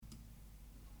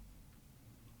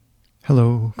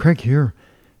Hello, Craig here.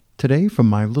 Today, from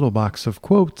my little box of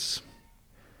quotes,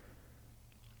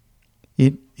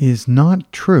 it is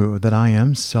not true that I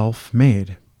am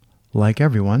self-made. Like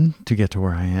everyone, to get to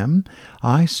where I am,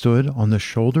 I stood on the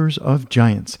shoulders of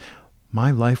giants. My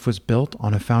life was built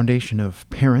on a foundation of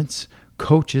parents,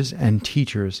 coaches, and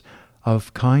teachers,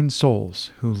 of kind souls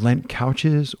who lent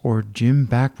couches or gym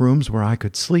back rooms where I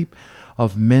could sleep,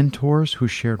 of mentors who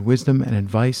shared wisdom and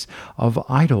advice, of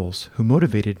idols who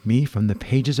motivated me from the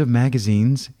pages of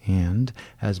magazines, and,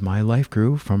 as my life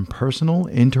grew, from personal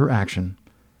interaction.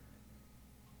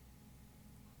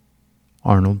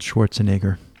 Arnold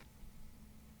Schwarzenegger.